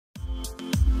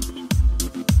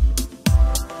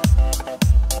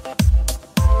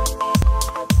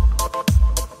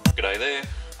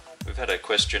had a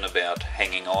question about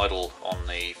hanging idle on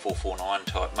the 449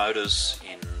 type motors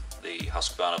in the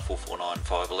Husqvarna 449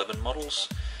 511 models,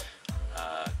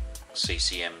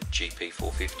 CCM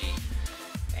GP450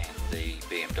 and the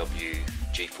BMW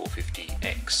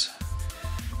G450X.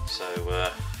 So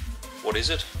what is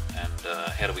it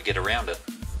and how do we get around it?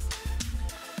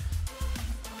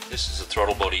 This is the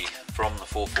throttle body from the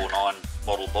 449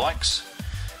 model bikes.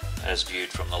 As viewed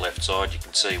from the left side, you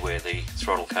can see where the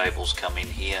throttle cables come in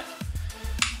here,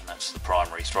 and that's the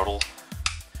primary throttle.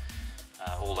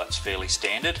 All that's fairly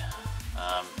standard.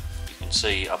 You can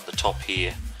see up the top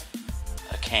here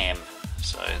a cam,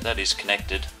 so that is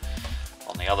connected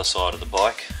on the other side of the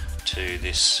bike to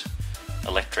this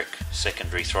electric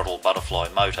secondary throttle butterfly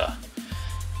motor.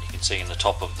 You can see in the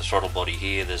top of the throttle body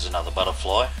here there's another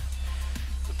butterfly.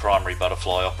 The primary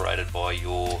butterfly, operated by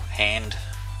your hand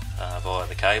via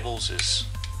the cables, is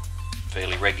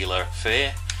fairly regular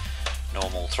fare,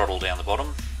 normal throttle down the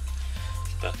bottom,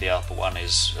 but the upper one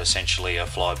is essentially a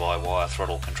fly-by-wire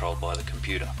throttle controlled by the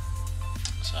computer.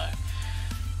 So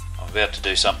I'm about to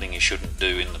do something you shouldn't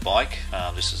do in the bike.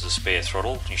 This is a spare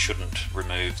throttle. You shouldn't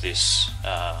remove this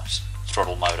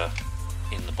throttle motor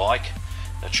in the bike.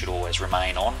 That should always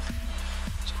remain on,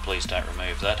 so please don't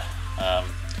remove that,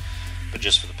 but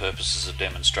just for the purposes of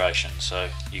demonstration. So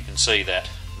you can see that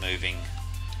moving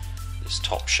this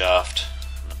top shaft,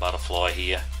 and the butterfly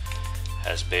here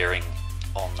has bearing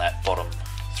on that bottom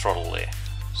throttle there.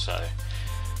 So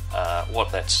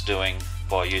what that's doing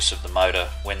by use of the motor,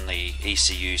 when the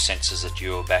ECU senses that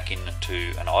you're back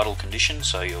into an idle condition,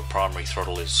 so your primary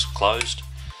throttle is closed,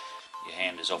 your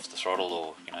hand is off the throttle,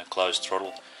 or closed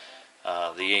throttle,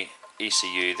 the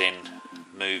ECU then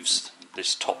moves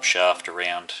this top shaft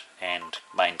around and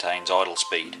maintains idle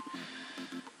speed.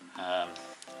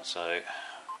 So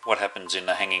what happens in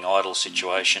the hanging idle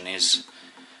situation is,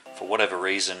 for whatever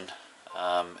reason,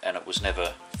 and it was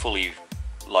never fully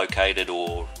located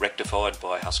or rectified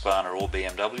by Husqvarna or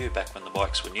BMW back when the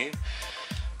bikes were new,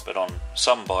 but on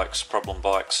some bikes, problem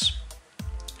bikes,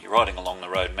 you're riding along the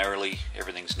road merrily,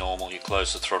 everything's normal, you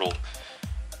close the throttle,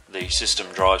 the system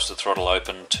drives the throttle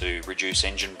open to reduce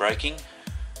engine braking,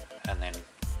 and then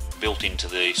built into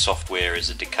the software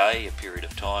is a decay, a period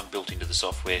of time built into the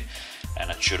software, and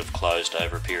it should have closed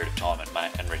over a period of time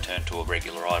and returned to a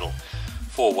regular idle.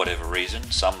 For whatever reason,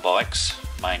 some bikes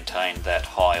maintain that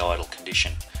high idle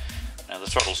condition. Now the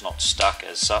throttle's not stuck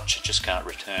as such, it just can't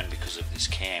return because of this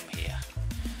cam here.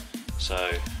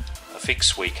 So a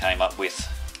fix we came up with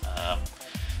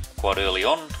quite early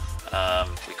on.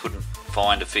 We couldn't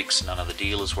find a fix, none of the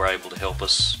dealers were able to help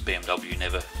us. BMW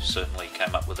never certainly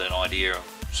came up with an idea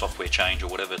of software change or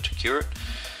whatever to cure it.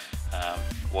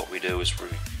 What we do is we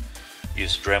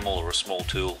use a Dremel or a small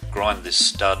tool, grind this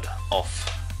stud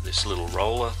off this little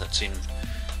roller that's in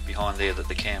behind there that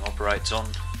the cam operates on,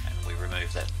 and we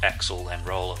remove that axle and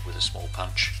roller with a small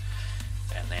punch,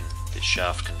 and then this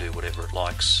shaft can do whatever it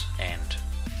likes and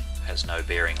has no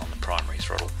bearing on the primary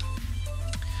throttle.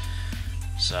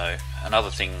 So another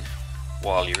thing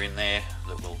while you're in there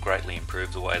that will greatly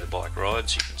improve the way the bike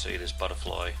rides, you can see this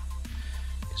butterfly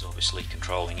is obviously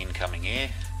controlling incoming air.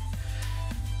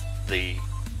 The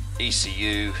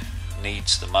ECU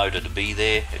needs the motor to be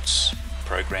there. It's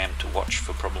programmed to watch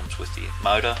for problems with the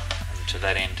motor, and to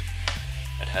that end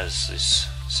it has this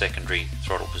secondary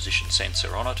throttle position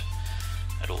sensor on it.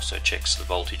 It also checks the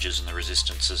voltages and the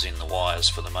resistances in the wires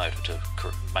for the motor to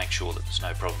make sure that there's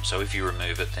no problem. So if you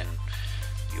remove it, then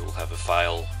you'll have a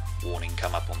fail warning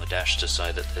come up on the dash to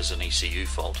say that there's an ECU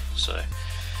fault. So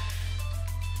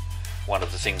one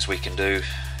of the things we can do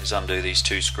is undo these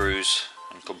two screws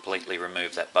and completely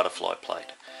remove that butterfly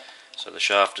plate. So the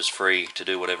shaft is free to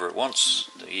do whatever it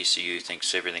wants. The ECU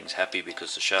thinks everything's happy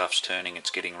because the shaft's turning, it's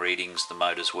getting readings, the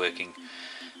motor's working,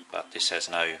 but this has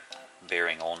no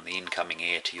bearing on the incoming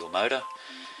air to your motor,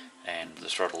 and the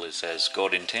throttle is as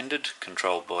God intended,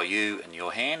 controlled by you and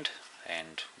your hand,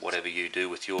 and whatever you do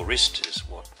with your wrist is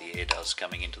what the air does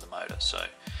coming into the motor. So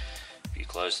if you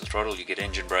close the throttle, you get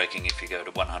engine braking. If you go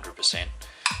to 100%,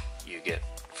 you get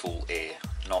full air,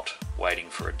 not waiting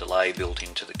for a delay built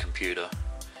into the computer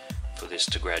for this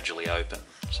to gradually open.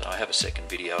 So I have a second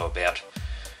video about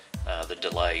the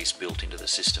delays built into the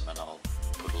system, and I'll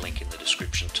put a link in the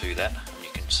description to that, and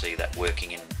you can see that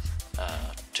working in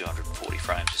 240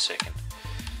 frames a second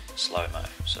slow-mo.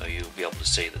 So you'll be able to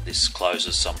see that this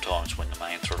closes sometimes when the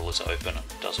main throttle is open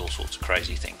and does all sorts of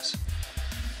crazy things.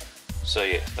 So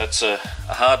yeah, that's a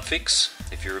hard fix.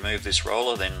 If you remove this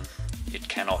roller, then it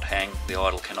cannot hang, the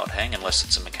idle cannot hang unless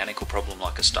it's a mechanical problem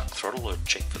like a stuck throttle, or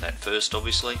check for that first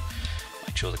obviously.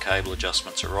 Make sure the cable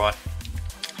adjustments are right.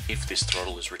 If this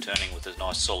throttle is returning with a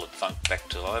nice solid thunk back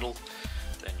to idle,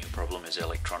 then your problem is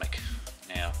electronic.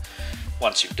 Now,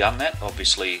 once you've done that,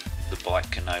 obviously the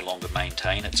bike can no longer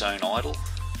maintain its own idle,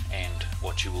 and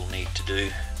what you will need to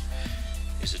do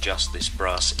is adjust this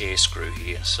brass air screw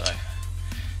here. So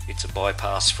it's a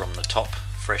bypass from the top,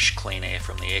 fresh clean air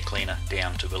from the air cleaner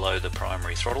down to below the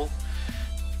primary throttle.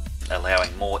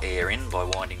 Allowing more air in by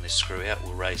winding this screw out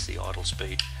will raise the idle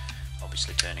speed.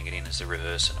 Obviously turning it in as the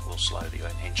reverse, and it will slow the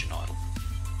engine idle.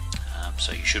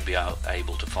 So you should be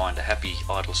able to find a happy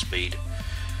idle speed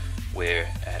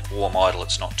where at warm idle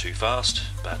it's not too fast,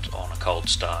 but on a cold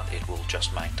start it will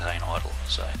just maintain idle.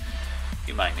 So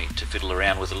you may need to fiddle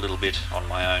around with it a little bit. On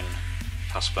my own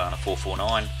Husqvarna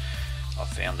 449, I've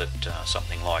found that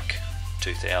something like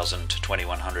 2000 to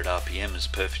 2100 RPM is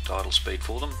perfect idle speed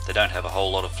for them. They don't have a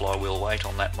whole lot of flywheel weight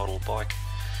on that model bike,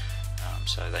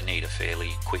 so they need a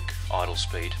fairly quick idle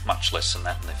speed, much less than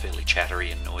that, and they're fairly chattery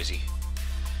and noisy.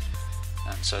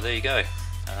 And so there you go.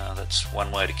 That's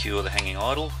one way to cure the hanging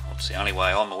idle. It's the only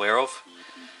way I'm aware of.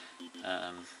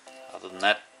 Other than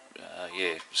that,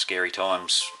 yeah, scary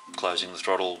times, closing the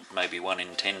throttle, maybe 1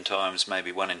 in 10 times,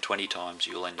 maybe 1 in 20 times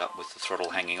you'll end up with the throttle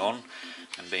hanging on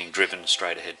and being driven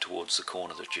straight ahead towards the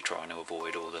corner that you're trying to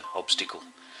avoid, or the obstacle.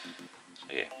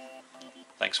 So yeah,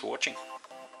 thanks for watching.